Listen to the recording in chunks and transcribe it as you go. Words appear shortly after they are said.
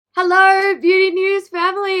Hello, Beauty News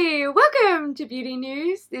family! Welcome to Beauty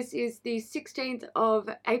News. This is the 16th of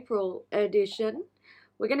April edition.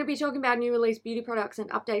 We're going to be talking about new release beauty products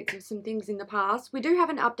and updates of some things in the past. We do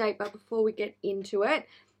have an update, but before we get into it,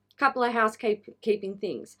 a couple of housekeeping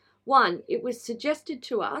things. One, it was suggested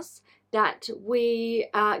to us that we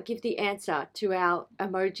give the answer to our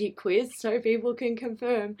emoji quiz so people can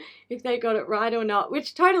confirm if they got it right or not,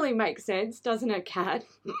 which totally makes sense, doesn't it, Kat?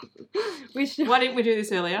 Why didn't we do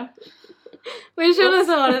this earlier? We should have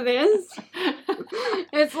thought of this.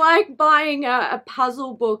 It's like buying a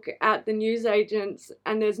puzzle book at the newsagents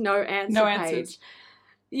and there's no answer page.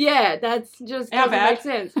 Yeah, that's just doesn't make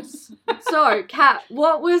sense. So, Kat,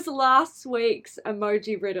 what was last week's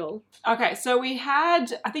emoji riddle? Okay, so we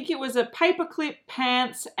had, I think it was a paperclip,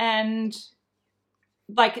 pants, and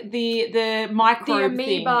like the microbe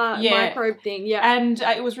thing. The amoeba microbe thing, yeah. And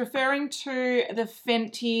it was referring to the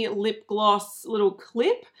Fenty lip gloss little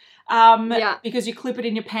clip. Because you clip it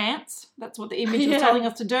in your pants. That's what the image was telling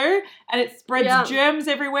us to do. And it spreads germs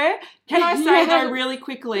everywhere. Can I say, though, really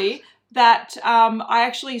quickly, that I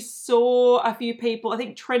actually saw a few people, I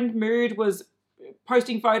think Trend Mood was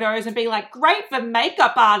posting photos and being like, great for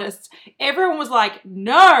makeup artists. Everyone was like,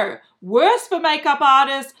 no, worse for makeup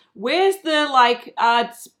artists. Where's the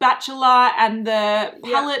spatula and the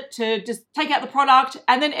palette to just take out the product?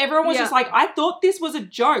 And then everyone was just like, I thought this was a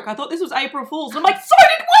joke. I thought this was April Fool's. And I'm like, so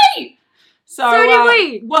did we! So did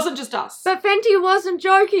we. Wasn't just us. But Fenty wasn't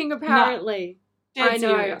joking, apparently.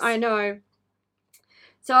 No. I know.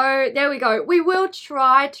 So there we go. We will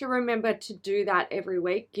try to remember to do that every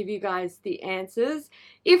week, give you guys the answers.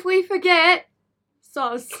 If we forget,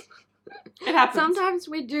 sauce. It happens. Sometimes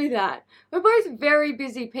we do that. We're both very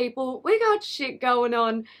busy people. We got shit going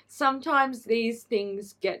on. Sometimes these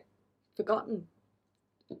things get forgotten.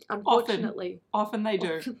 Unfortunately. Often they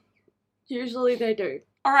do. Usually they do.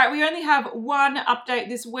 All right, we only have one update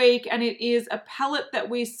this week, and it is a palette that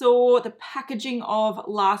we saw the packaging of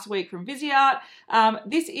last week from Viseart.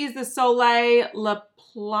 This is the Soleil La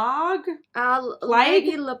Plague?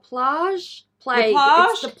 Lady La Plage? Plague.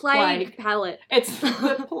 It's the Plague palette. It's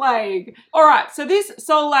the Plague. All right, so this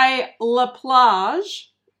Soleil La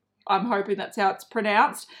Plage, I'm hoping that's how it's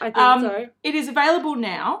pronounced. I think so. It is available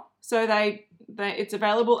now, so it's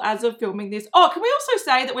available as of filming this. Oh, can we also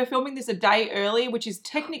say that we're filming this a day early, which is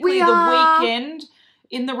technically the weekend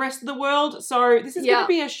in the rest of the world. So this is going to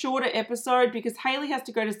be a shorter episode because Hayley has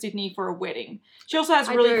to go to Sydney for a wedding. She also has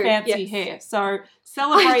really fancy hair. So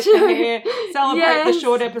celebrate the hair, celebrate the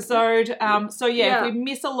short episode. If we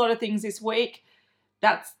miss a lot of things this week,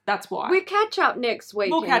 that's why. We catch up next week.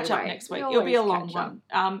 We'll catch up next week. It'll be a long one.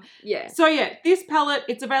 This palette,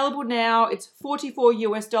 it's available now. It's $44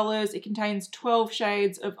 US. It contains 12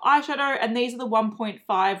 shades of eyeshadow, and these are the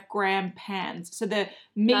 1.5 gram pans. So they're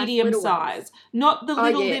medium size. Ones. Not the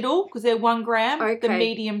little, because they're 1 gram, the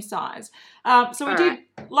medium size.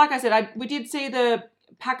 We did see the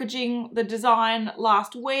packaging, the design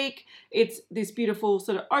last week. It's this beautiful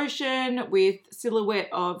sort of ocean with silhouette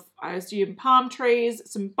of, I assume, palm trees,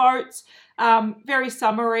 some boats, very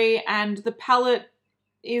summery, and the palette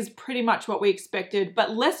is pretty much what we expected,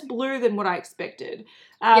 but less blue than what I expected.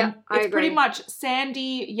 It's agree. Pretty much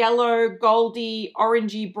sandy, yellow, goldy,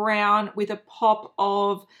 orangey brown with a pop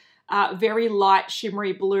of very light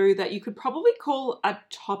shimmery blue that you could probably call a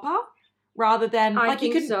topper. Rather than you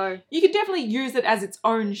could definitely use it as its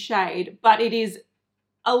own shade, but it is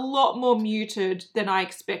a lot more muted than I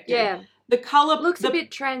expected. Yeah. The colour looks a bit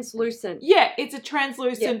translucent. Yeah, it's a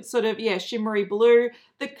translucent sort of shimmery blue.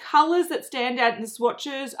 The colours that stand out in the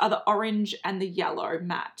swatches are the orange and the yellow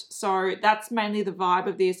matte. So that's mainly the vibe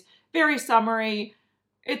of this. Very summery.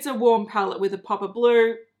 It's a warm palette with a pop of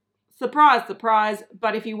blue. Surprise, surprise,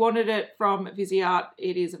 but if you wanted it from Viseart,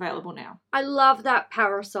 it is available now. I love that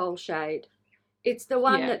parasol shade. It's the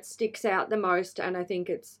one that sticks out the most, and I think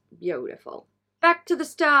it's beautiful. Back to the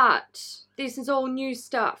start. This is all new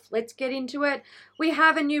stuff. Let's get into it. We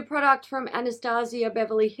have a new product from Anastasia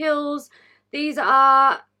Beverly Hills. These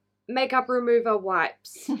are makeup remover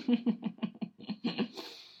wipes.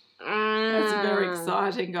 That's very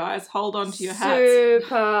exciting, guys. Hold on to your hats.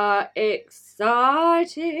 Super exciting.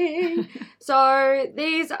 So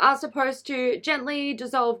these are supposed to gently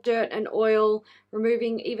dissolve dirt and oil,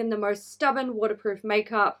 removing even the most stubborn waterproof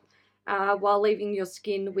makeup while leaving your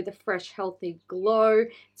skin with a fresh, healthy glow.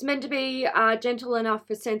 It's meant to be gentle enough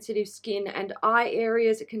for sensitive skin and eye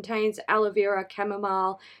areas. It contains aloe vera,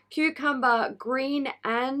 chamomile, cucumber, green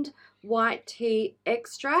and white tea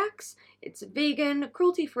extracts. It's vegan,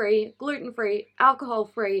 cruelty-free, gluten-free,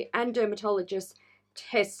 alcohol-free, and dermatologist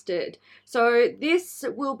tested. So this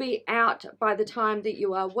will be out by the time that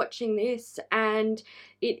you are watching this, and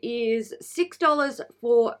it is $6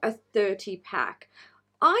 for a 30 pack.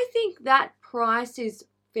 I think that price is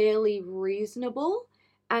fairly reasonable,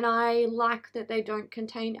 and I like that they don't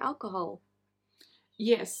contain alcohol.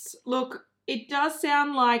 Yes. Look, it does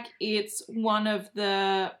sound like it's one of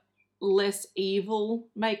the less evil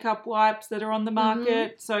makeup wipes that are on the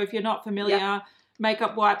market. So if you're not familiar,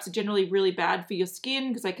 makeup wipes are generally really bad for your skin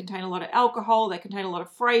because they contain a lot of alcohol, they contain a lot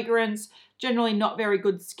of fragrance, generally not very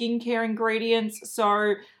good skincare ingredients.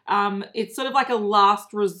 So it's sort of like a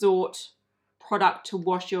last resort product to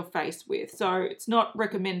wash your face with. So it's not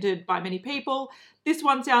recommended by many people. This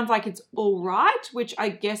one sounds like it's all right, which I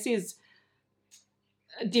guess is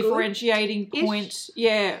a differentiating point,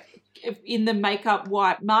 in the makeup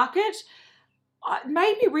wipe market. It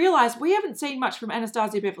made me realise we haven't seen much from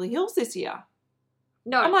Anastasia Beverly Hills this year.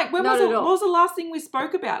 No, I'm like, what was the last thing we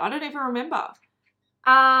spoke about? I don't even remember.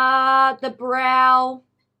 That brow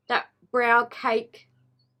cake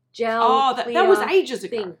gel. Oh, that was ages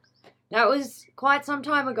ago. Thing. That was quite some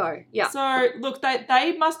time ago. Yeah. So, look,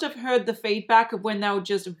 they must have heard the feedback of when they were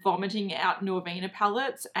just vomiting out Norvina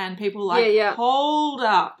palettes, and people were like, hold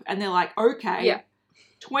up. And they're like, okay,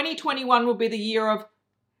 2021 will be the year of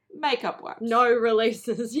makeup wipes. No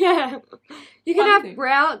releases. Yeah. You can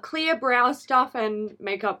have clear brow stuff and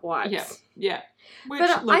makeup wipes. Yeah. Which,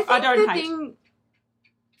 but look, I don't hate.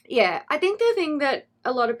 I think the thing that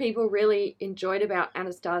a lot of people really enjoyed about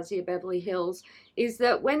Anastasia Beverly Hills is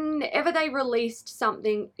that whenever they released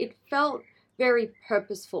something, it felt very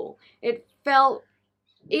purposeful. It felt,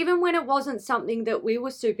 even when it wasn't something that we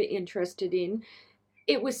were super interested in,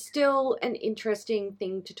 it was still an interesting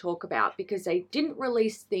thing to talk about because they didn't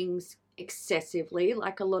release things excessively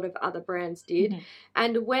like a lot of other brands did.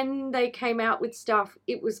 And when they came out with stuff,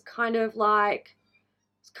 it was kind of like,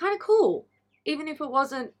 it's kind of cool, even if it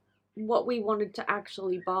wasn't what we wanted to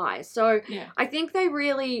actually buy. So I think they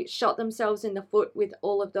really shot themselves in the foot with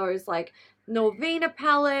all of those like Norvina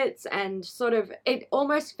palettes, and sort of, it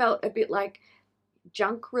almost felt a bit like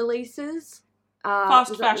junk releases.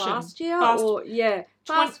 Fast fashion. Last year?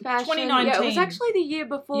 Fast fashion. 2019. Yeah, it was actually the year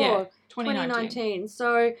before. Yeah, 2019.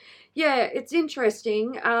 So, yeah, it's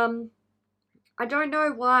interesting. I don't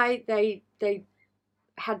know why they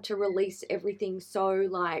had to release everything so,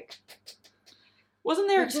 like... Wasn't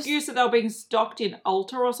there an excuse that they were being stocked in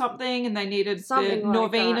Ulta or something, and they needed the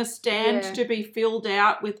Norvina stand to be filled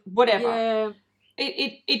out with whatever? Yeah.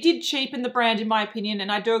 It did cheapen the brand, in my opinion,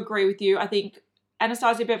 and I do agree with you. I think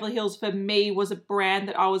Anastasia Beverly Hills, for me, was a brand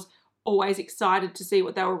that I was always excited to see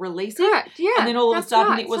what they were releasing. Correct, yeah. And then all of a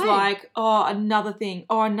sudden it was like, oh, another thing.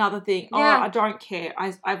 Oh, I don't care.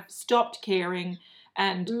 I've stopped caring,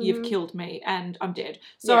 and you've killed me, and I'm dead.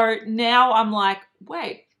 So now I'm like,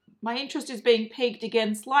 wait, my interest is being piqued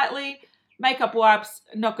again slightly. Makeup wipes,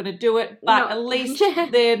 not going to do it, but at least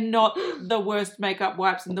they're not the worst makeup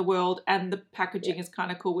wipes in the world, and the packaging is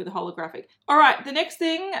kind of cool with the holographic. All right, the next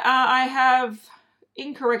thing I have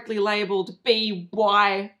incorrectly labeled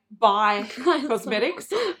BY by Cosmetics.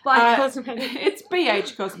 By Cosmetics. It's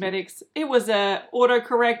BH Cosmetics. It was a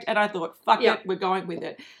autocorrect, and I thought, fuck it, we're going with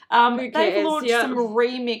it. They've launched some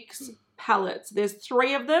remix palettes. There's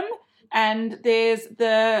 3 of them, and there's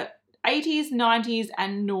the 80s, 90s,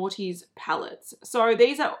 and noughties palettes. So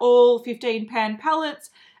these are all 15 pan palettes,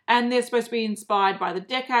 and they're supposed to be inspired by the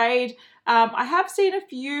decade. I have seen a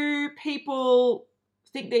few people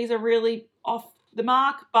think these are really off the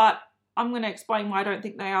mark, but I'm going to explain why I don't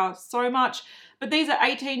think they are so much. But these are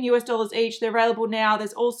 $18 each. They're available now.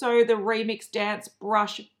 There's also the Remix Dance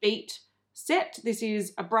Brush Beat set. This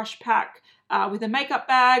is a brush pack with a makeup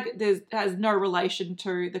bag. Has no relation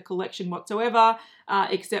to the collection whatsoever,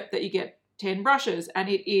 except that you get 10 brushes, and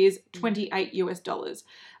it is $28.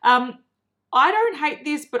 I don't hate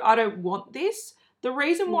this, but I don't want this. The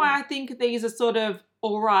reason why I think these are sort of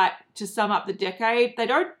all right to sum up the decade, they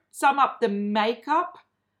don't sum up the makeup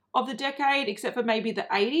of the decade, except for maybe the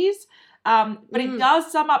 80s, but it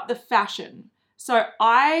does sum up the fashion. So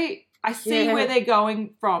I see where they're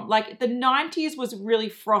going from. Like the 90s was really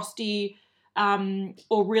frosty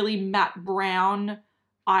or really matte brown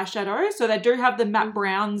eyeshadow. So they do have the matte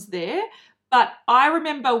browns there. But I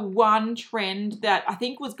remember one trend that I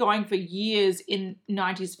think was going for years in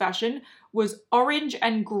 90s fashion was orange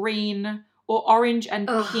and green or orange and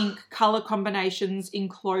pink color combinations in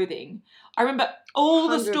clothing. I remember all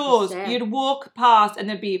the 100%. Stores, you'd walk past and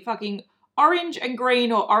there'd be fucking orange and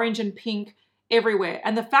green or orange and pink everywhere.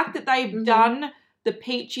 And the fact that they've done the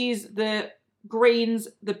peaches, the greens,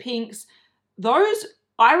 the pinks, those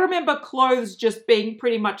I remember clothes just being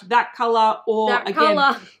pretty much that color or, That again,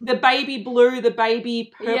 colour. the baby blue, the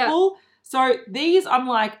baby purple. So these, I'm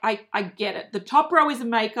like, I get it. The top row is the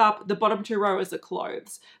makeup. The bottom 2 rows is the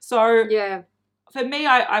clothes. So Yeah. for me,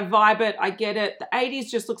 I vibe it. I get it. The 80s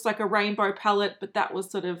just looks like a rainbow palette, but that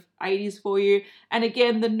was sort of 80s for you. And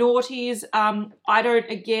again, the noughties, I don't,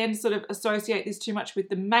 again, sort of associate this too much with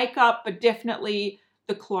the makeup, but definitely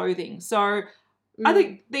the clothing. So I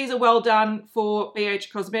think these are well done for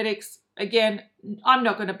BH Cosmetics. Again, I'm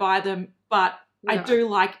not going to buy them, but I do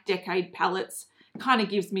like decade palettes. Kind of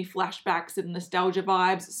gives me flashbacks and nostalgia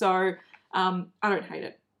vibes. So I don't hate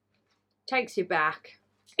it. Takes you back.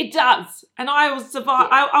 It does. And I was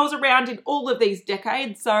I was around in all of these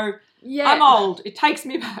decades, so Yeah. I'm old. It takes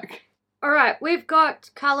me back. All right, we've got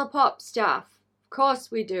ColourPop stuff. Of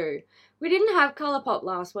course we do. We didn't have ColourPop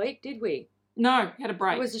last week, did we? No, had a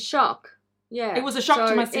break. It was a shock. Yeah. It was a shock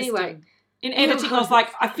to my system. Anyway. In editing, I was like,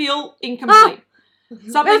 I feel incomplete.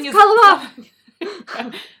 Something is ColourPop.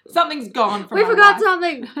 Something's gone from We my forgot life.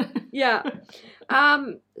 something. Yeah.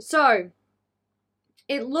 So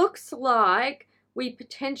it looks like we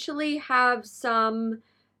potentially have some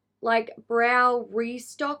like brow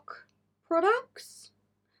restock products.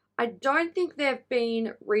 I don't think they've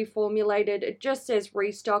been reformulated. It just says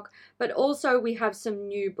restock, but also we have some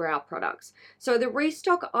new brow products. So the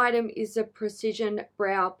restock item is a Precision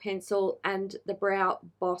Brow Pencil and the Brow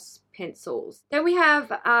Boss pencils. Then we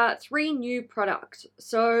have 3 new products.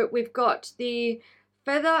 So we've got the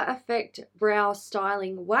Feather Effect Brow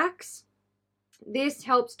Styling Wax. This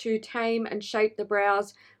helps to tame and shape the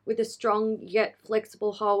brows with a strong yet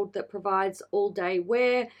flexible hold that provides all-day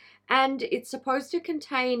wear, and it's supposed to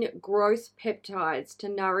contain growth peptides to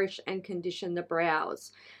nourish and condition the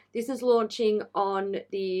brows. This is launching on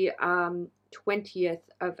the 20th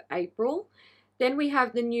of April. Then we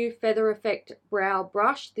have the new Feather Effect Brow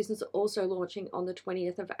Brush. This is also launching on the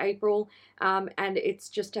 20th of April, and it's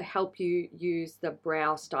just to help you use the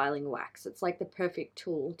brow styling wax. It's like the perfect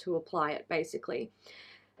tool to apply it, basically.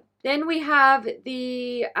 Then we have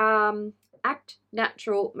the Act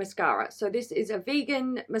Natural Mascara. So this is a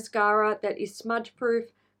vegan mascara that is smudge proof,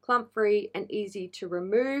 clump free, and easy to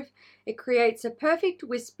remove. It creates a perfect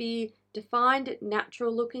wispy, defined,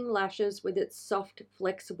 natural looking lashes with its soft,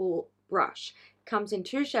 flexible brush. Comes in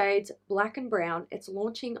 2 shades, black and brown. It's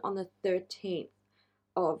launching on the 13th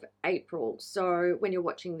of April. So when you're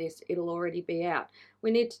watching this, it'll already be out.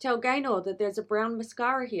 We need to tell Gaynor that there's a brown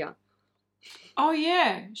mascara here. Oh,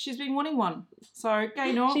 yeah. She's been wanting one. So,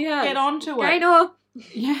 Gaynor, She has. get on to it. Gaynor!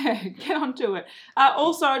 Yeah, get on to it.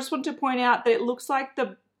 Also, I just want to point out that it looks like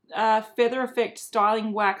the Feather Effect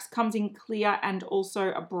Styling Wax comes in clear and also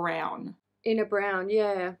a brown. In a brown,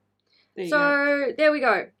 yeah. There you go. So there we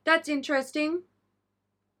go. That's interesting.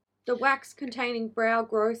 The wax containing brow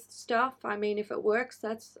growth stuff. I mean, if it works,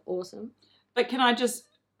 that's awesome. But can I just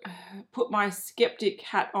put my skeptic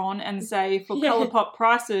hat on and say for Yeah. ColourPop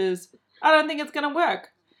prices, I don't think it's going to work.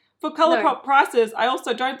 For ColourPop prices, I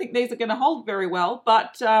also don't think these are going to hold very well,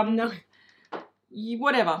 but No.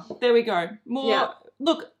 Whatever. There we go. More. Yeah.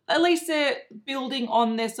 Look, at least they're building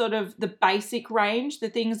on their sort of the basic range, the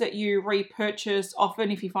things that you repurchase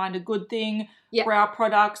often if you find a good thing, Yeah. brow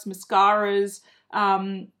products, mascaras,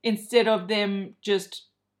 instead of them just,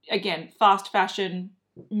 again, fast fashion,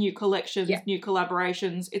 new collections, new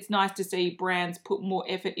collaborations. It's nice to see brands put more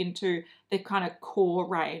effort into their kind of core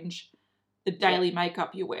range, the daily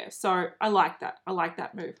makeup you wear. So I like that. I like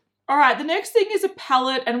that move. All right, the next thing is a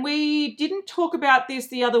palette, and we didn't talk about this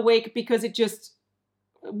the other week because it just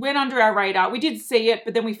went under our radar. We did see it,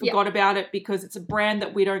 but then we forgot about it because it's a brand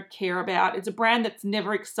that we don't care about. It's a brand that's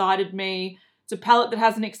never excited me. It's a palette that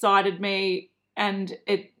hasn't excited me, and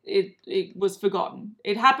it was forgotten.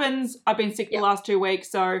 It happens. I've been sick the last 2 weeks,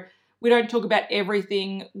 so we don't talk about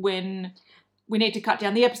everything when we need to cut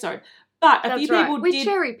down the episode. But a few people did. We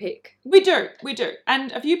cherry pick. We do.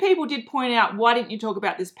 And a few people did point out, why didn't you talk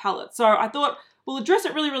about this palette? So I thought we'll address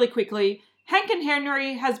it really, really quickly. Hank &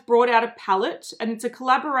 Henry has brought out a palette, and it's a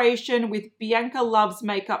collaboration with Bianca Loves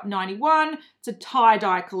Makeup 91. It's a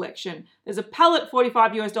tie-dye collection. There's a palette,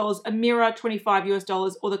 $45 US, a mirror, $25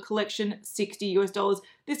 US, or the collection, $60 US.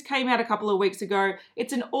 This came out a couple of weeks ago.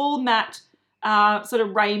 It's an all matte sort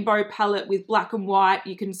of rainbow palette with black and white.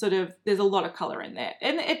 You can there's a lot of color in there.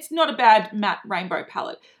 And it's not a bad matte rainbow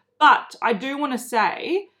palette. But I do want to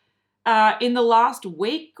say, in the last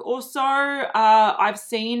week or so, I've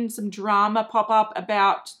seen some drama pop up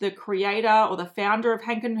about the creator or the founder of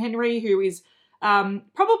Hank & Henry, who is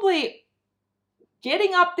probably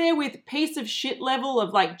getting up there with piece of shit level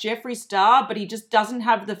of like Jeffree Star, but he just doesn't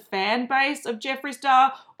have the fan base of Jeffree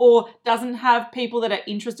Star or doesn't have people that are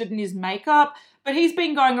interested in his makeup. But he's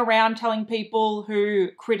been going around telling people who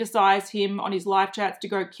criticize him on his live chats to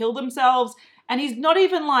go kill themselves. And he's not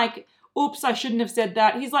even like, oops, I shouldn't have said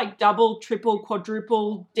that. He's like double, triple,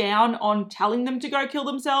 quadruple down on telling them to go kill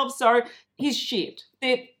themselves. So he's shit.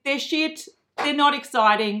 They're shit. They're not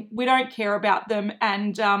exciting. We don't care about them.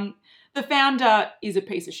 And the founder is a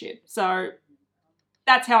piece of shit. So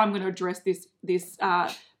that's how I'm going to address this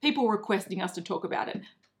people requesting us to talk about it.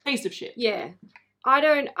 Piece of shit. Yeah. I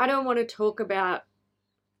don't want to talk about,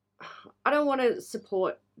 I don't want to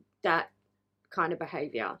support that kind of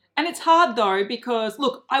behavior. And it's hard though, because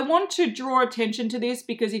look, I want to draw attention to this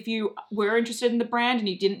because if you were interested in the brand and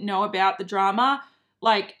you didn't know about the drama,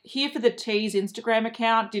 like Here for the Tea's Instagram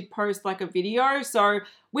account did post like a video. So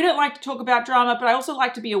we don't like to talk about drama, but I also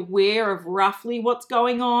like to be aware of roughly what's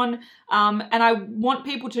going on. And I want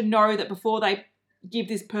people to know that before they give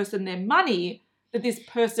this person their money, that this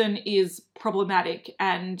person is problematic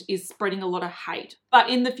and is spreading a lot of hate. But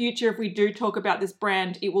in the future, if we do talk about this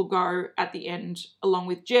brand, it will go at the end along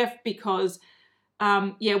with Jeff because, we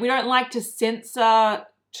don't like to censor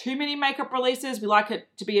too many makeup releases. We like it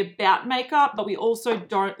to be about makeup, but we also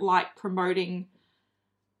don't like promoting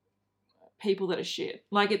people that are shit.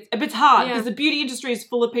 Like it's hard because the beauty industry is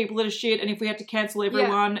full of people that are shit, and if we had to cancel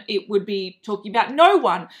everyone, it would be talking about no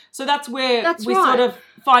one. So that's where we sort of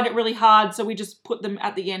find it really hard. So we just put them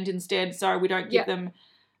at the end instead, so we don't give them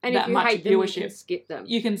and that if you much hate viewership. Them, you can skip them.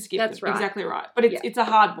 You can skip that's them. Right. Exactly right. But it's a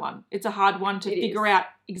hard one. It's a hard one to figure out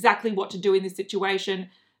exactly what to do in this situation.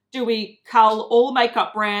 Do we cull all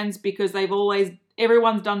makeup brands because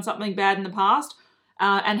everyone's done something bad in the past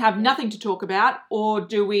and have nothing to talk about, or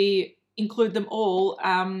do we include them all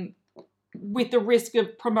with the risk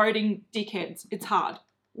of promoting dickheads? It's hard.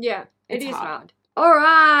 Yeah, it is hard. All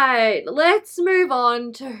right, let's move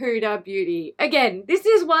on to Huda Beauty. Again, this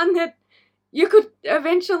is one that you could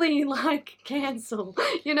eventually cancel.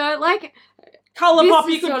 Colourpop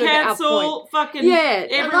you could cancel. Fucking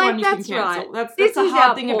everyone you can cancel. Right. That's the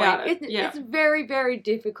hard thing about it. It's very, very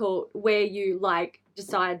difficult where you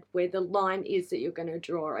decide where the line is that you're going to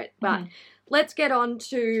draw it. But let's get on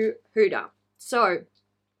to Huda. So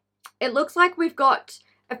it looks like we've got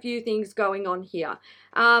a few things going on here.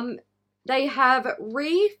 They have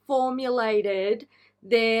reformulated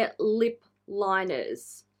their lip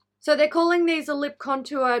liners. So they're calling these a Lip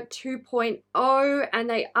Contour 2.0 and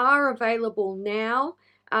they are available now.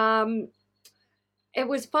 It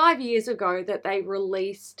was 5 years ago that they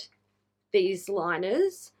released these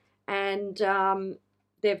liners and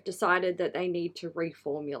they've decided that they need to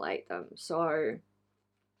reformulate them. So,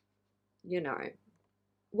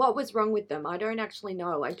 what was wrong with them? I don't actually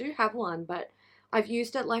know. I do have one, but I've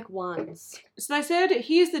used it once. So they said,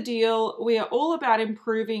 here's the deal. We are all about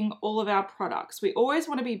improving all of our products. We always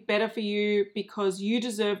want to be better for you because you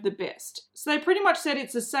deserve the best. So they pretty much said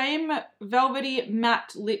it's the same velvety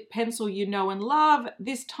matte lip pencil you know and love,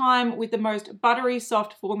 this time with the most buttery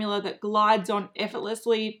soft formula that glides on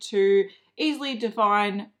effortlessly to easily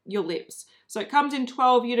define your lips. So it comes in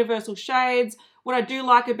 12 universal shades. What I do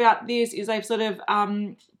like about this is they've sort of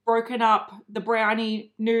broken up the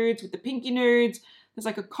brownie nudes with the pinky nudes. There's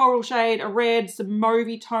a coral shade, a red, some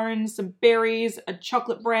mauvey tones, some berries, a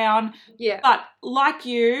chocolate brown. Yeah. But like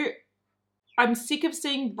you, I'm sick of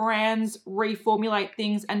seeing brands reformulate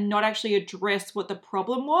things and not actually address what the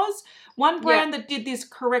problem was. One brand that did this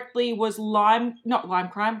correctly was not Lime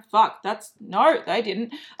Crime. No, they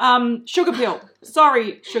didn't. Sugar Pill.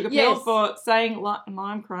 Sorry, Sugar Pill, for saying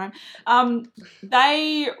Lime Crime.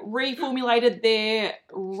 They reformulated their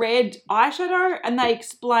red eyeshadow and they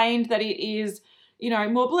explained that it is,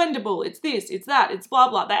 more blendable. It's this, it's that, it's blah,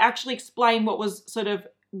 blah. They actually explained what was sort of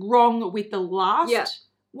wrong with the last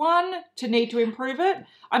one to need to improve it.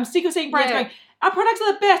 I'm sick of seeing brands going, our products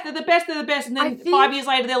are the best, they're the best, they're the best. And then 5 years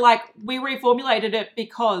later, they're like, we reformulated it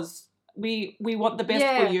because we want the best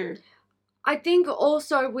for you. I think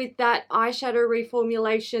also with that eyeshadow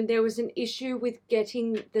reformulation, there was an issue with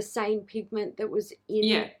getting the same pigment that was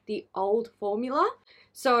in the old formula.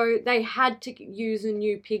 So they had to use a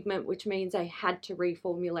new pigment, which means they had to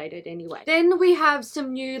reformulate it anyway. Then we have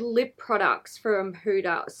some new lip products from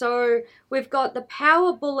Huda. So we've got the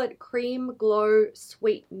Power Bullet Cream Glow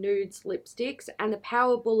Sweet Nudes lipsticks and the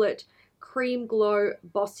Power Bullet Cream Glow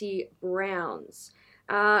Bossy Browns.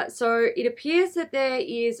 So it appears that there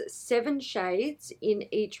is 7 shades in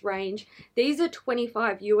each range. These are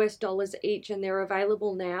 $25 US each and they're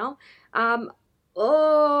available now.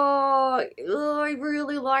 I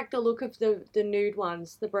really like the look of the nude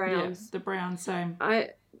ones, the Yeah, browns. the brown, same.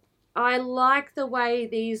 I like the way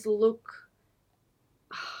these look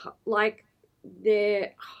like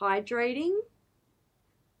they're hydrating,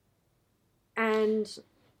 and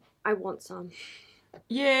I want some.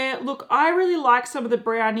 Yeah, look, I really like some of the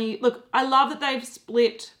brownie. Look, I love that they've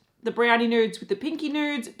split the brownie nudes with the pinky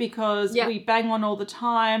nudes because Yeah. we bang on all the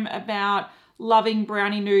time about loving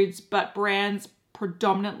brownie nudes, but brands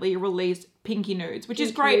predominantly release pinky nudes, which is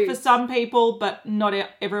Pink great for nudes. some people, but not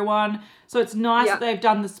everyone. So it's nice Yeah. that they've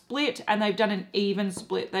done the split and they've done an even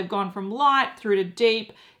split. They've gone from light through to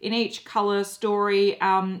deep in each color story,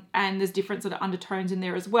 and there's different sort of undertones in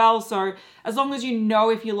there as well. So as long as you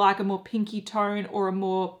know if you like a more pinky tone or a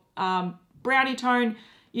more brownie tone,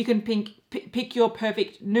 you can pick your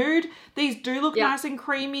perfect nude. These do look Yeah. nice and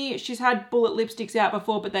creamy. She's had bullet lipsticks out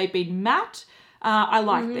before, but they've been matte. I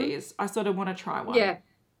like these. I sort of want to try one. Yeah.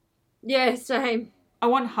 Yeah, same. I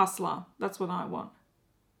want Hustler. That's what I want.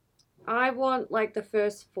 I want like the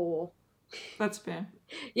first 4. That's fair.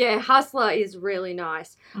 Yeah, Hustler is really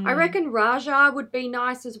nice. I reckon Raja would be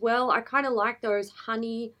nice as well. I kind of like those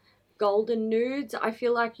honey golden nudes. I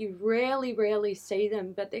feel like you rarely see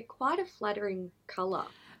them, but they're quite a flattering colour.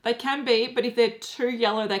 They can be, but if they're too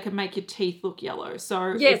yellow, they can make your teeth look yellow.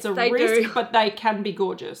 So Yes, it's a they risk, do. but they can be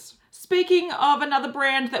gorgeous. Speaking of another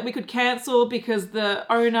brand that we could cancel because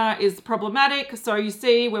the owner is problematic. So you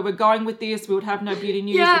see where we're going with this. We would have no beauty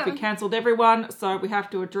news if we cancelled everyone. So we have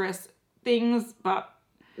to address things, but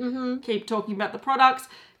keep talking about the products.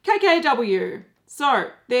 KKW. So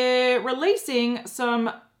they're releasing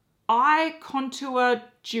some eye contour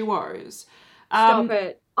duos. Stop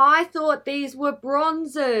it. I thought these were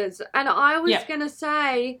bronzers, and I was Yeah. going to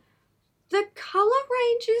say the colour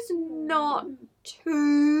range is not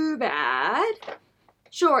too bad.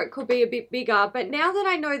 Sure, it could be a bit bigger, but now that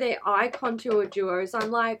I know they're eye contour duos, I'm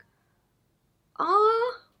like,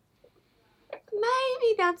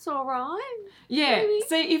 maybe that's all right. Yeah. Maybe.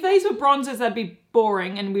 See, if these were bronzers, they'd be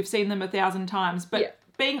boring, and we've seen them 1,000 times. But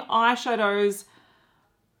being eyeshadows,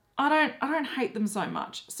 I don't hate them so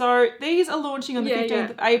much. So these are launching on the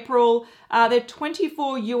 15th of April. They're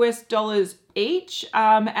 $24 each,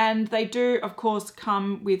 and they do, of course,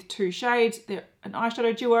 come with 2 shades. They're an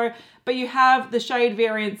eyeshadow duo, but you have the shade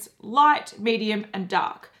variants light, medium, and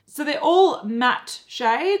dark. So they're all matte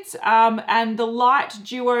shades, and the light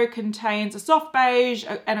duo contains a soft beige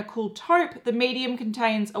and a cool taupe. The medium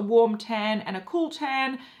contains a warm tan and a cool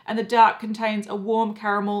tan, and the dark contains a warm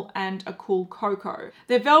caramel and a cool cocoa.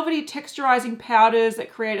 They're velvety texturizing powders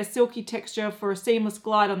that create a silky texture for a seamless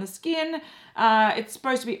glide on the skin. It's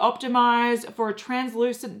supposed to be optimized for a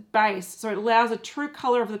translucent base, so it allows a true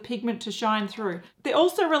color of the pigment to shine through. They're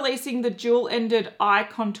also releasing the dual-ended eye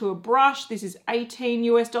contour brush. This is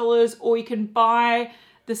 $18, or you can buy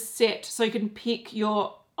the set, so you can pick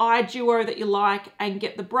your eye duo that you like and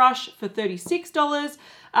get the brush for $36.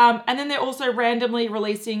 And then they're also randomly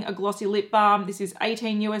releasing a glossy lip balm. This is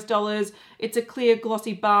 $18. It's a clear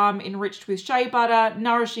glossy balm enriched with shea butter,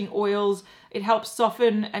 nourishing oils. It helps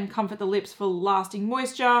soften and comfort the lips for lasting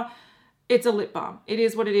moisture. It's a lip balm. It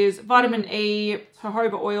is what it is. Vitamin E,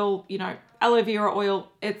 jojoba oil, aloe vera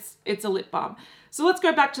oil. It's a lip balm. So let's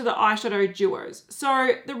go back to the eyeshadow duos.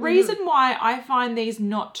 So the reason why I find these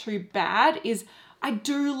not too bad is I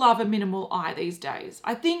do love a minimal eye these days.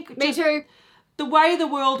 I think Me too. The way the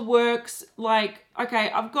world works, like, okay,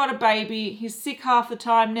 I've got a baby. He's sick half the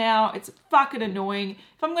time now. It's fucking annoying.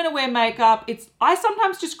 If I'm going to wear makeup, I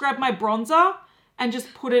sometimes just grab my bronzer and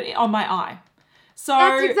just put it on my eye. So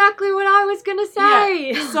that's exactly what I was going to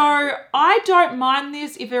say. Yeah. So I don't mind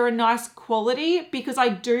this if they're a nice quality, because I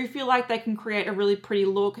do feel like they can create a really pretty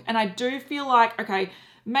look. And I do feel like, okay,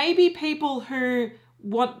 maybe people who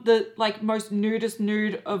want the most nudist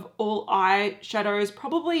nude of all eyeshadows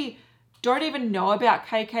probably don't even know about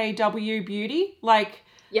KKW Beauty.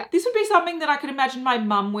 This would be something that I could imagine my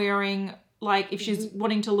mum wearing, if she's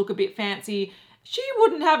wanting to look a bit fancy. She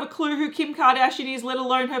wouldn't have a clue who Kim Kardashian is, let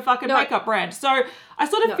alone her fucking makeup brand. So I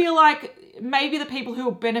sort of feel like maybe the people who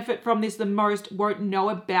will benefit from this the most won't know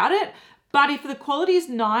about it. But if the quality is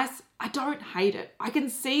nice, I don't hate it. I can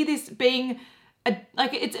see this being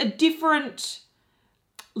it's a different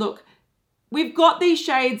look. We've got these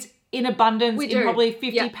shades in abundance in probably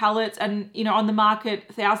 50 palettes, and on the market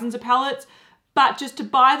thousands of palettes, but just to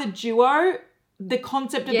buy the duo, the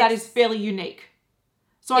concept of that is fairly unique,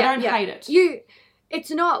 so I don't hate it. It's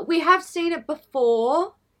not, we have seen it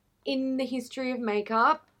before in the history of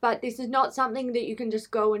makeup, but this is not something that you can just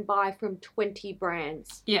go and buy from 20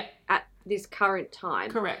 brands at this current time.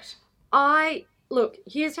 Correct. Look,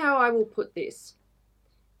 here's how I will put this.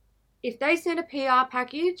 if they sent a PR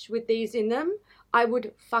package with these in them, I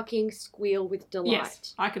would fucking squeal with delight.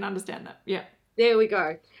 Yes, I can understand that. Yeah. There we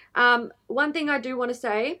go. One thing I do want to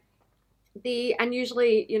say, and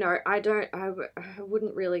usually, you know, I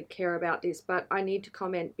wouldn't really care about this, but I need to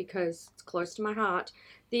comment because it's close to my heart.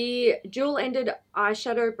 The dual-ended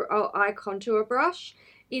eyeshadow eye contour brush,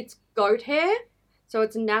 it's goat hair, so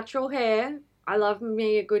it's natural hair. I love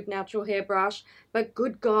me a good natural hair brush, but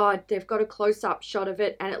good God, they've got a close-up shot of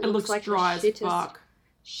it, and it looks like dry the as fuck.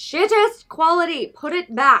 Shittest quality. Put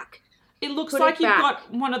it back. It looks like you've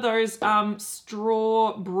got one of those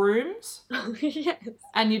straw brooms. Yes.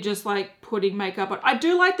 And you're just like putting makeup on. I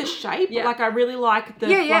do like the shape. Yeah. Like I really like the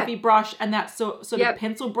fluffy brush and that sort of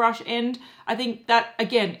pencil brush end. I think that,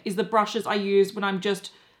 again, is the brushes I use when I'm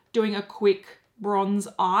just doing a quick bronze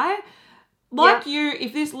eye. Like you,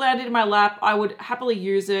 if this landed in my lap, I would happily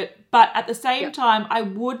use it. But at the same time, I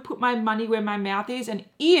would put my money where my mouth is. And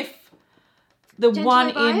if the 1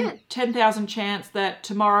 in 10,000 chance that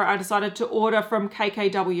tomorrow I decided to order from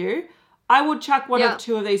KKW, I would chuck one or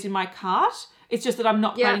two of these in my cart. It's just that I'm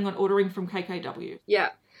not planning on ordering from KKW. Yeah.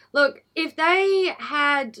 Look, if they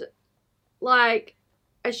had like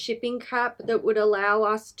a shipping cap that would allow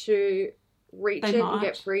us to reach and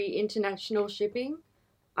get free international shipping,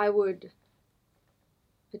 I would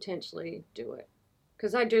potentially do it.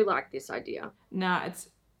 Because I do like this idea. Nah, it's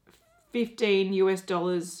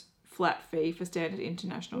 $15 flat fee for standard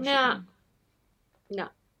international shipping. No.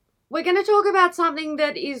 We're going to talk about something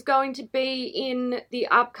that is going to be in the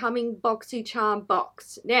upcoming BoxyCharm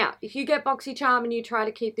box. Now, if you get BoxyCharm and you try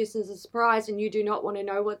to keep this as a surprise and you do not want to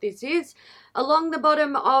know what this is, along the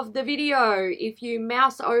bottom of the video, if you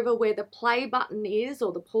mouse over where the play button is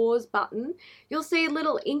or the pause button, you'll see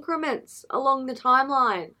little increments along the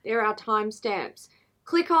timeline. There are timestamps.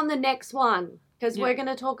 Click on the next one because we're going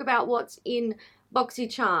to talk about what's in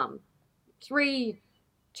BoxyCharm. 3,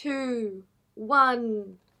 2,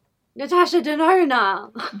 1... Natasha Denona.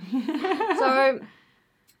 So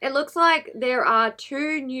it looks like there are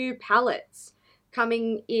 2 new palettes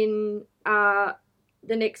coming in the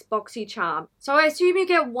next BoxyCharm. So I assume you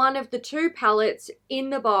get one of the 2 palettes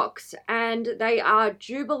in the box, and they are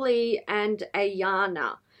Jubilee and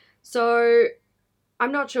Ayana. So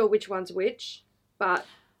I'm not sure which one's which, but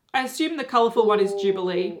I assume the colourful one is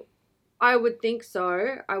Jubilee. I would think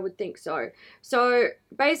so. So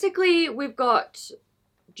basically we've got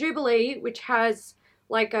Jubilee, which has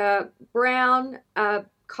like a brown, a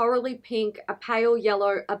corally pink, a pale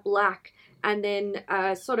yellow, a black, and then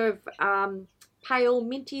a sort of pale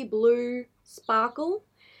minty blue sparkle.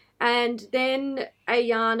 And then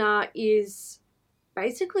Ayana is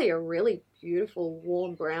basically a really beautiful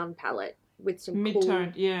warm brown palette with some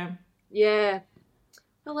mid-toned, Yeah.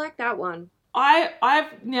 I like that one.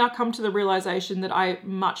 I've now come to the realization that I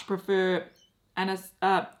much prefer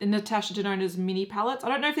Natasha Denona's mini palettes. I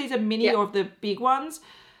don't know if these are mini or if they're big ones.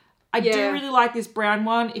 I do really like this brown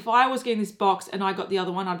one. If I was getting this box and I got the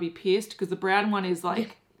other one, I'd be pissed because the brown one is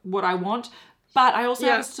like what I want. But I also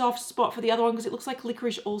have a soft spot for the other one because it looks like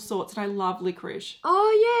licorice all sorts, and I love licorice.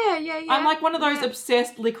 Oh, yeah. I'm like one of those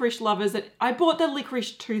obsessed licorice lovers that I bought the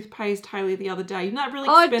licorice toothpaste, Hayley, the other day. You know that really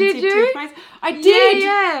expensive toothpaste? I did.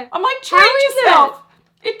 Yeah. I'm like, treat yourself.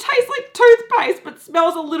 It tastes like toothpaste, but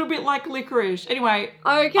smells a little bit like licorice. Anyway.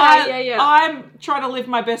 Okay, I'm trying to live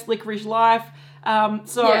my best licorice life.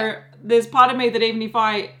 There's part of me that even if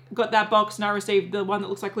I got that box and I received the one that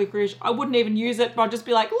looks like licorice, I wouldn't even use it, but I'd just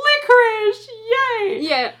be like, licorice, yay!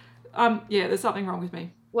 Yeah. There's something wrong with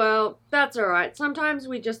me. Well, that's all right. Sometimes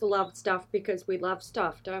we just love stuff because we love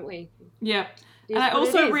stuff, don't we? Yeah. And I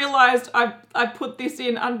also realised I put this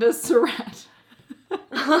in under Surratt.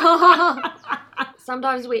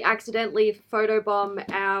 Sometimes we accidentally photobomb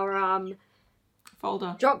our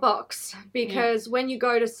folder Dropbox because when you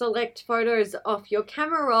go to select photos off your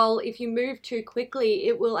camera roll, if you move too quickly,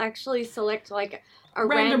 it will actually select like a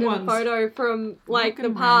random photo from like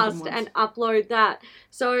the past and upload that.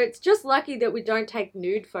 So it's just lucky that we don't take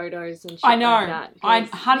nude photos and shit like that. I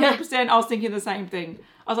 100% I was thinking the same thing.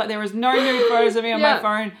 I was like, there is no nude photos of me on my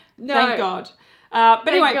phone. No. Thank God. But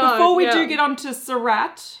anyway, before we do get on to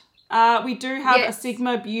Surratt, we do have a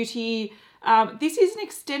Sigma Beauty. This is an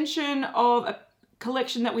extension of a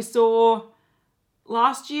collection that we saw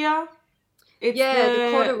last year. It's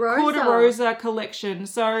the Corda Rosa collection.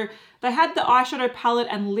 So they had the eyeshadow palette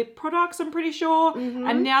and lip products, I'm pretty sure. Mm-hmm.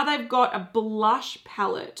 And now they've got a blush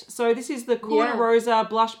palette. So this is the Corda Rosa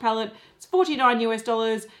blush palette. It's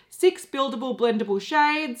 $49, 6 buildable, blendable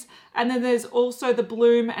shades. And then there's also the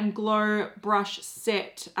Bloom and Glow brush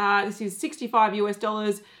set. This is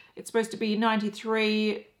 $65. It's supposed to be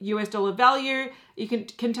 $93 value.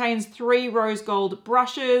 Contains 3 rose gold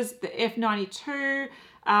brushes, the F92,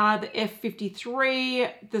 the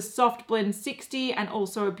F53, the Soft Blend 60, and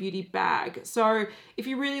also a beauty bag. So if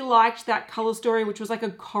you really liked that color story, which was like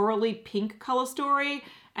a corally pink color story,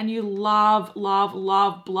 and you love, love,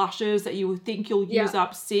 love blushes that you think you'll use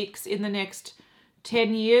up 6 in the next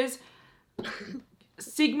 10 years,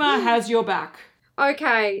 Sigma has your back.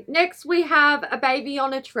 Okay, next we have a baby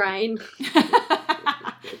on a train.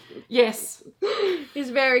 Yes.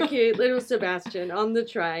 He's very cute, little Sebastian on the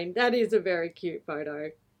train. That is a very cute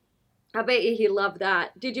photo. I bet you he loved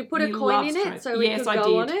that. Did you put a coin in it so we could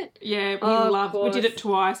go on it? Yeah, we did it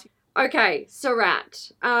twice. Okay,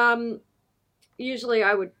 Surratt. Usually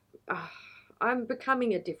I would... I'm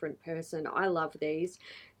becoming a different person. I love these.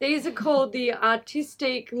 These are called the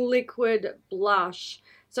Artistic Liquid Blush.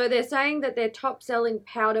 So they're saying that their top-selling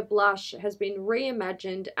powder blush has been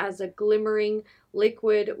reimagined as a glimmering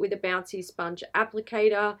liquid with a bouncy sponge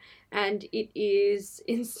applicator, and it is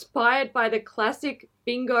inspired by the classic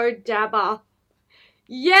Bingo Dabber.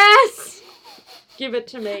 Yes! Give it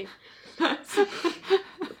to me. I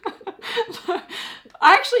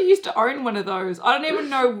actually used to own one of those. I don't even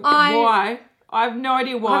know why. I have no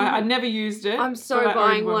idea why. I never used it. I'm so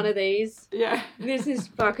buying one of these. Yeah. This is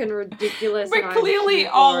fucking ridiculous. We're clearly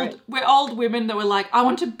old. We're old women that were like, I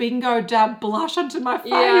want to bingo dab blush onto my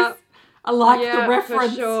face. Yeah. I like the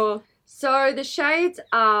reference. For sure. So the shades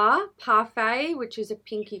are Parfait, which is a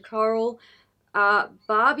pinky coral,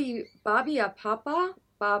 Barbie Papa,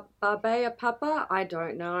 Barbea Papa, I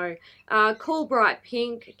don't know. Cool Bright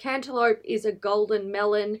Pink, Cantaloupe is a golden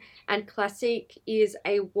melon, and Classique is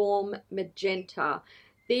a warm magenta.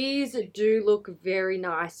 These do look very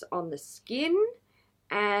nice on the skin,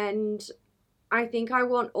 and I think I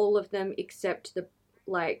want all of them except the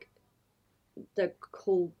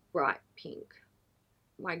Cool Bright Pink.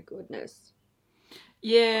 My goodness.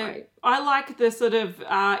 Yeah, right. I like the sort of,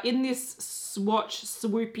 in this swatch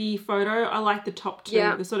swoopy photo, I like the top two,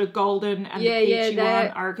 the sort of golden and the peachy one.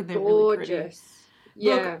 I reckon they're gorgeous. Really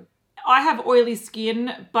pretty. Yeah. Look, I have oily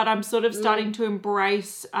skin, but I'm sort of starting to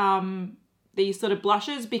embrace these sort of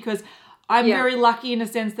blushes because I'm very lucky in a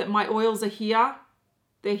sense that my oils are here.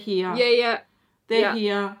 They're here. They're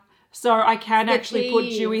here. So I can actually put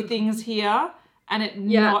dewy things here and it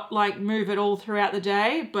not like move it all throughout the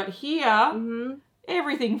day. But here,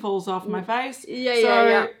 everything falls off my face.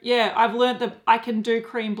 I've learned that I can do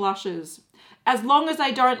cream blushes. As long as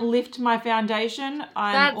I don't lift my foundation,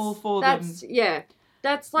 I'm all for them.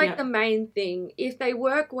 That's like the main thing. If they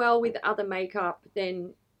work well with other makeup,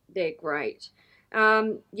 then they're great.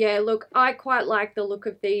 Look, I quite like the look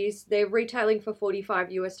of these. They're retailing for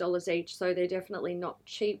 $45 each, so they're definitely not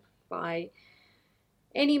cheap by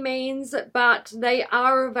any means, but they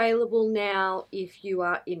are available now if you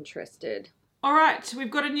are interested. All right,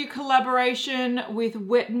 we've got a new collaboration with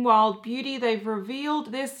Wet n Wild Beauty. They've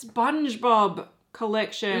revealed their SpongeBob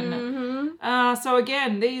collection. So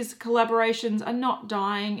again, these collaborations are not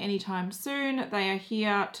dying anytime soon. They are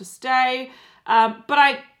here to stay. But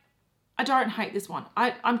I don't hate this one.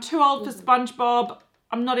 I'm too old for SpongeBob.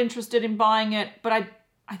 I'm not interested in buying it, but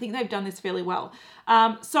I think they've done this fairly well.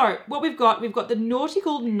 So what we've got the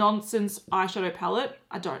Nautical Nonsense eyeshadow palette.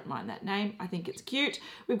 I don't mind that name. I think it's cute.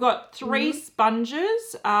 We've got 3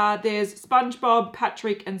 sponges. There's SpongeBob,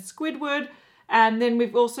 Patrick, and Squidward. And then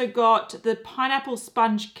we've also got the Pineapple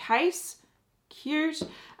Sponge Case. Cute.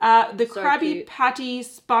 The Krabby Patty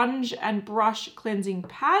Sponge and Brush Cleansing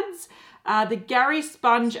Pads. The Gary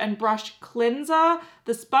Sponge and Brush Cleanser,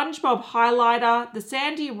 the SpongeBob Highlighter, the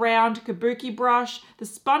Sandy Round Kabuki Brush, the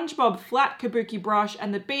SpongeBob Flat Kabuki Brush,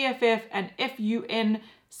 and the BFF and FUN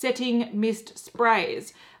Setting Mist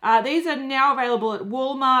Sprays. These are now available at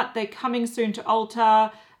Walmart. They're coming soon to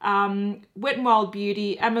Ulta, Wet n Wild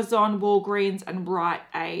Beauty, Amazon, Walgreens, and Rite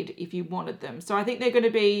Aid if you wanted them. So I think they're going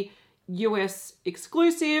to be US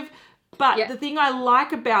exclusive. But the thing I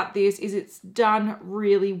like about this is it's done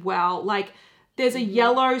really well. Like, there's a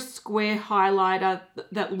yellow square highlighter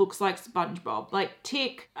that looks like SpongeBob. Like,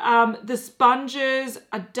 tick. The sponges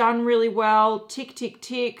are done really well. Tick, tick,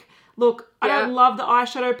 tick. Look, I don't love the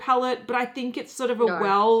eyeshadow palette, but I think it's sort of a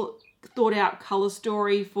well thought out color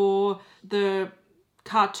story for the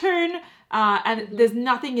cartoon. And there's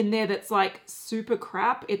nothing in there that's like super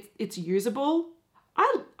crap. It's usable.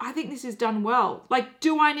 I think this is done well. Like,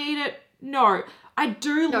 do I need it? No. I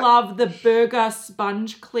do love the burger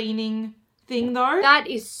sponge cleaning thing though. That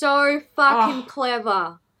is so fucking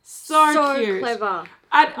clever. So cute. Clever.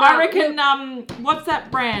 I reckon, what's that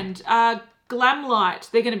brand?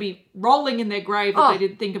 Glamlite, they're going to be rolling in their grave if they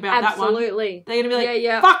didn't think about that one. Absolutely. They're going to be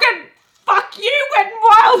like, fuck you, Wet n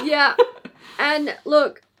Wild. Yeah. And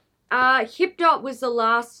look, Hip Dot was the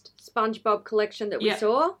last SpongeBob collection that we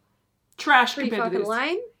saw. Trash Pretty compared to fucking this.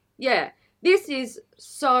 lame. Yeah. This is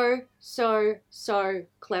so, so, so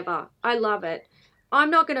clever. I love it. I'm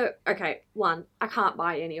not going to... Okay, one, I can't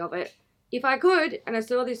buy any of it. If I could, and I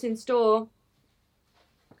saw this in store,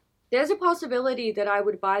 there's a possibility that I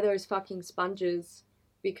would buy those fucking sponges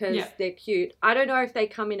because they're cute. I don't know if they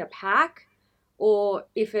come in a pack or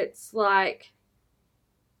if it's like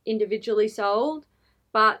individually sold,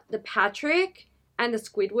 but the Patrick and the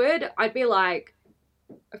Squidward, I'd be like,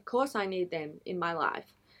 of course I need them in my life.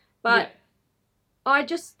 But I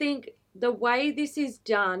just think the way this is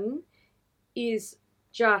done is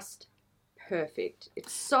just perfect.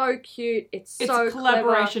 It's so cute. It's so a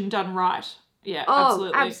collaboration clever. done right. Yeah,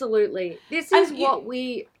 Absolutely. This is what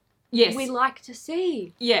we like to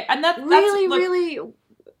see. Yeah, and that's really.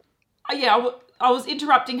 Yeah, I was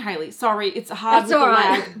interrupting Hayley. Sorry, it's hard That's with the all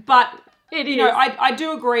right. lag, but It you is. know, I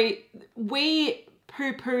do agree. We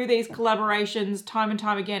poo-poo these collaborations time and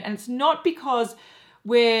time again, and it's not because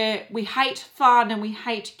we hate fun and we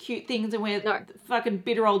hate cute things and we're fucking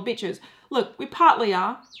bitter old bitches. Look, we partly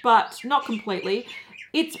are, but not completely.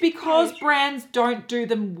 It's because brands don't do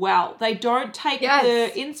them well. They don't take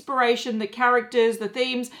the inspiration, the characters, the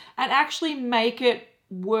themes, and actually make it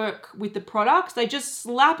work with the products. They just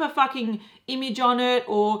slap a fucking image on it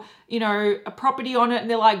or, you know, a property on it and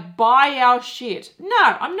they're like, buy our shit. No,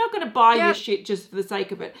 I'm not going to buy your shit just for the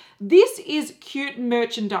sake of it. This is cute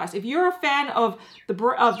merchandise. If you're a fan of of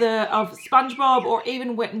SpongeBob or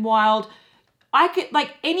even Wet n Wild,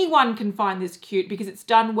 anyone can find this cute because it's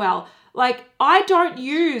done well. Like, I don't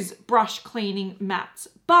use brush cleaning mats,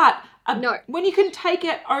 but when you can take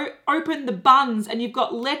it, open the buns and you've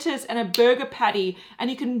got lettuce and a burger patty and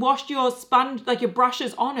you can wash your sponge, like your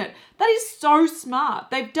brushes on it, that is so smart.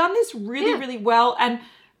 They've done this really, really well, and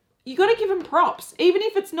you got to give them props. Even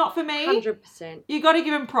if it's not for me, 100%. You got to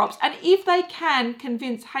give them props. And if they can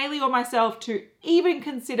convince Hayley or myself to even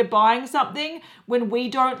consider buying something when we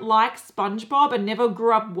don't like SpongeBob and never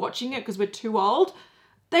grew up watching it because we're too old,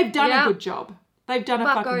 they've done a good job. They've done a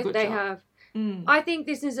fucking good job. They have. I think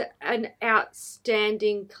this is an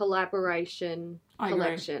outstanding collection.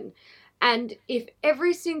 And if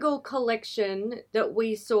every single collection that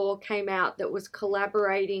we saw came out that was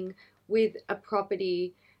collaborating with a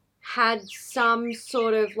property had some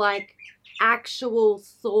sort of like actual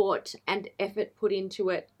thought and effort put into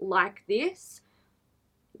it like this,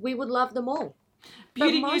 we would love them all.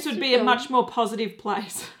 Beauty News would be a much more positive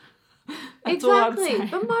place. That's all I'm saying.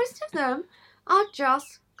 But most of them are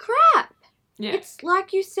just crap. Yeah. It's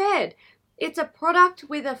like you said, it's a product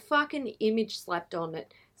with a fucking image slapped on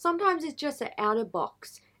it. Sometimes it's just an outer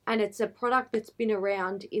box and it's a product that's been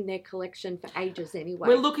around in their collection for ages anyway.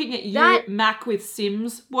 We're looking at you, Mac with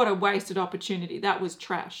Sims. What a wasted opportunity. That was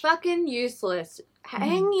trash. Fucking useless.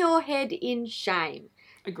 Hang your head in shame.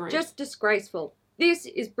 Agreed. Just disgraceful. This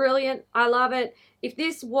is brilliant. I love it. If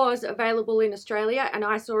this was available in Australia and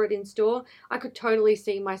I saw it in store, I could totally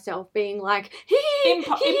see myself being like,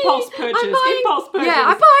 impulse purchase. Yeah, I'm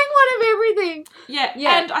buying one of everything. Yeah,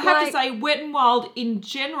 and I have to say, Wet n Wild in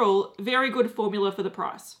general, very good formula for the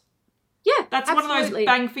price. Yeah, that's absolutely. one of those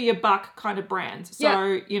bang for your buck kind of brands.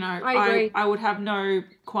 So, you know, I agree. I would have no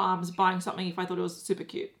qualms buying something if I thought it was super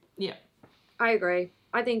cute. Yeah. I agree.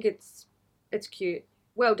 I think it's cute.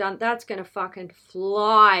 Well done. That's going to fucking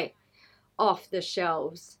fly off the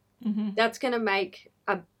shelves. Mm-hmm. That's going to make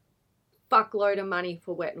a fuckload of money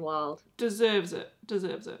for Wet n Wild. Deserves it.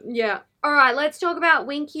 Yeah. All right, let's talk about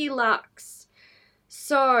Winky Lux.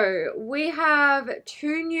 So we have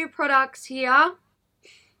 2 new products here.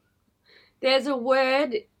 There's a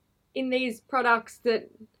word in these products that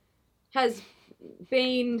has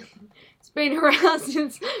been around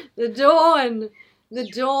since the dawn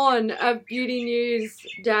of Beauty News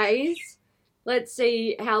days. Let's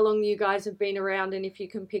see how long you guys have been around and if you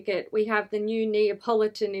can pick it. We have the new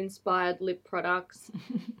Neapolitan-inspired lip products.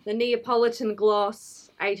 The Neapolitan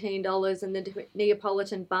Gloss, $18, and the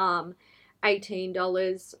Neapolitan Balm,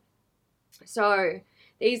 $18. So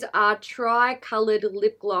these are tri-coloured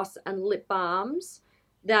lip gloss and lip balms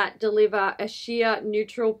that deliver a sheer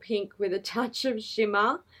neutral pink with a touch of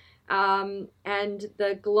shimmer. And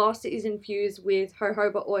the gloss is infused with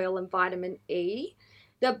jojoba oil and vitamin E.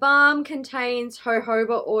 The balm contains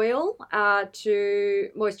jojoba oil to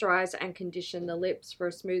moisturize and condition the lips for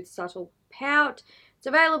a smooth, subtle pout. It's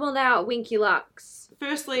available now at Winky Lux.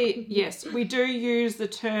 Firstly, yes, we do use the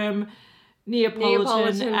term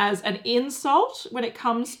Neapolitan as an insult when it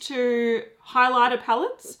comes to highlighter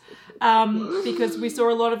palettes, because we saw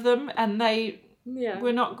a lot of them and they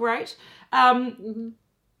were not great. I'm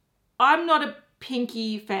not a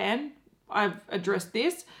pinky fan. I've addressed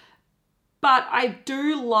this, but I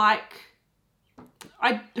do like.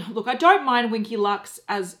 I don't mind Winky Lux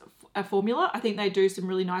as a formula. I think they do some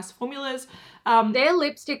really nice formulas. Their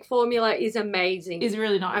lipstick formula is amazing. Is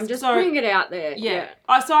really nice. I'm just putting it out there. Yeah.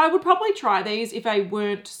 So I would probably try these if they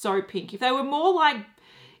weren't so pink. If they were more like,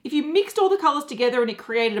 if you mixed all the colours together and it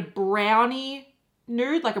created a brownie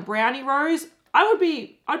nude, like a brownie rose, I'd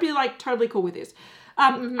be like totally cool with this.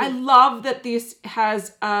 I love that this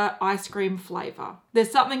has ice cream flavour. There's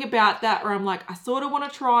something about that where I'm like, I sort of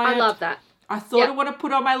want to try it. I love that. I sort of want to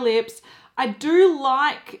put on my lips. I do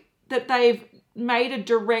like that they've made a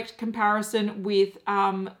direct comparison with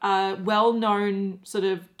a well-known sort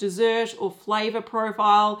of dessert or flavour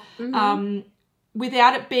profile,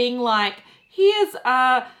 without it being like, here's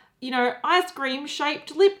a, ice cream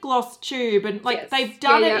shaped lip gloss tube. And they've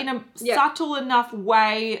done it in a subtle enough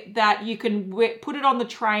way that you can put it on the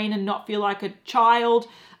train and not feel like a child.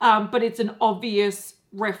 But it's an obvious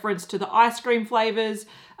reference to the ice cream flavours.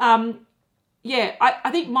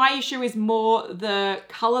 I think my issue is more the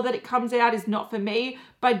colour that it comes out is not for me,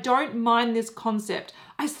 but I don't mind this concept.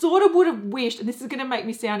 I sort of would have wished, and this is going to make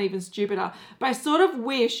me sound even stupider, but I sort of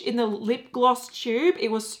wish in the lip gloss tube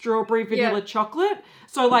it was strawberry vanilla chocolate.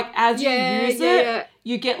 So as you use it,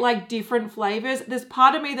 you get different flavours. There's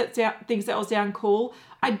part of me that thinks that will sound cool.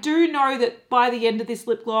 I do know that by the end of this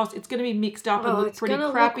lip gloss, it's going to be mixed up and look pretty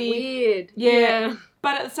crappy. Look weird. Yeah.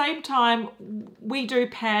 But at the same time, we do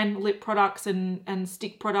pan lip products and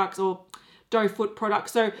stick products or doe foot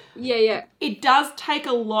products. So it does take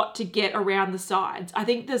a lot to get around the sides. I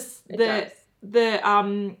think the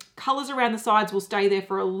colours around the sides will stay there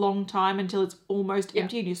for a long time until it's almost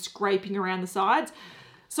empty and you're scraping around the sides.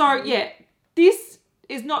 So this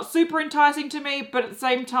is not super enticing to me, but at the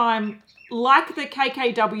same time, like the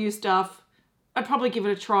KKW stuff, I'd probably give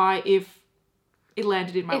it a try if it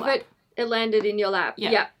landed in my lap. It landed in your lap.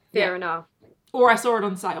 Yeah, fair enough. Or I saw it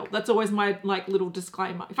on sale. That's always my little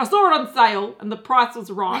disclaimer. If I saw it on sale and the price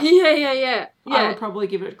was right, I would probably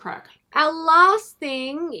give it a crack. Our last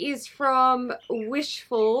thing is from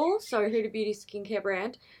Wishful, so Huda Beauty skincare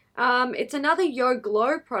brand. It's another Yo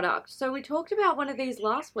Glow product. So we talked about one of these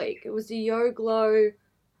last week. It was the Yo Glow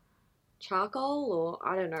charcoal, or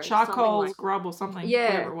I don't know. Charcoal scrub or something.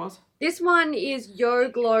 Yeah. Whatever it was. This one is Yo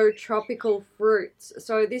Glow Tropical Fruits.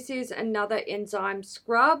 So this is another enzyme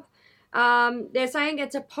scrub. They're saying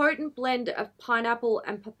it's a potent blend of pineapple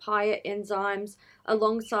and papaya enzymes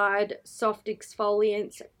alongside soft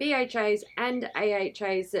exfoliants, BHAs and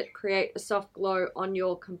AHAs that create a soft glow on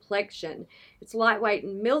your complexion. It's lightweight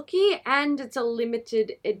and milky, and it's a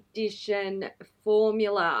limited edition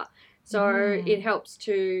formula. So it helps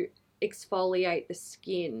to exfoliate the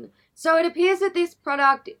skin. So it appears that this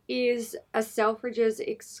product is a Selfridges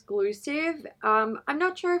exclusive. I'm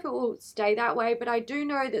not sure if it will stay that way, but I do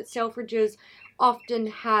know that Selfridges often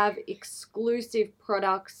have exclusive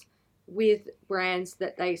products with brands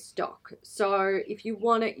that they stock. So if you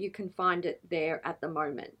want it, you can find it there at the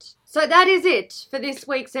moment. So that is it for this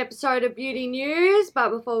week's episode of Beauty News. But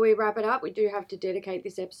before we wrap it up, we do have to dedicate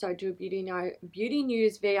this episode to a Beauty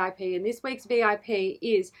News VIP. And this week's VIP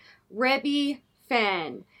is Rebby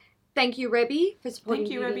Fan. Thank you, Rebby, for supporting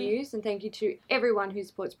Beauty News, and thank you to everyone who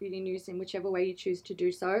supports Beauty News in whichever way you choose to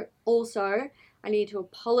do so. Also, I need to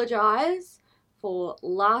apologise for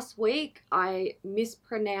last week. I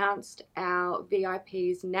mispronounced our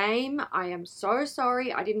VIP's name. I am so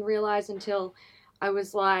sorry. I didn't realise until I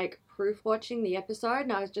was proof watching the episode,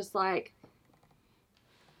 and I was just like,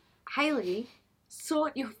 Hayley,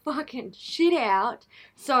 sort your fucking shit out.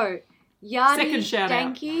 So, Yardi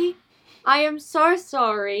Danky, I am so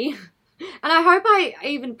sorry. And I hope I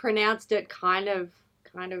even pronounced it kind of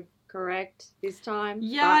correct this time.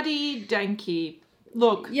 Yardi Danky.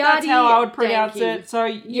 Look, that's how I would pronounce it. So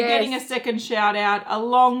you're getting a second shout out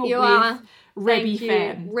along with Rebby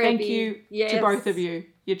Fan. Thank you to both of you.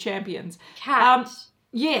 You're champions. Kat,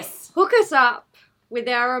 yes. Hook us up with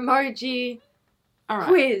our emoji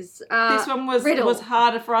quiz. This one was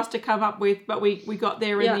harder for us to come up with, but we got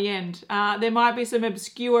there in the end. There might be some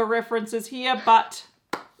obscure references here, but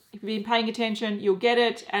if you've been paying attention, you'll get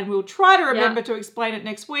it, and we'll try to remember to explain it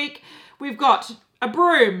next week. We've got a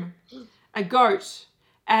broom, a goat,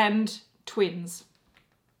 and twins.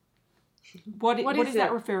 What is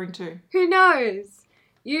that referring to? Who knows?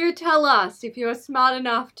 You tell us if you're smart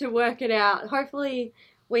enough to work it out. Hopefully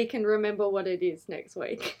we can remember what it is next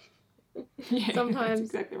week. Yeah, Sometimes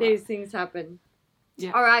that's exactly these right. things happen.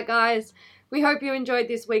 Yeah. All right, guys. We hope you enjoyed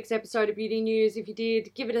this week's episode of Beauty News. If you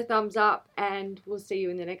did, give it a thumbs up and we'll see you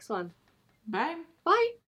in the next one. Bye. Bye.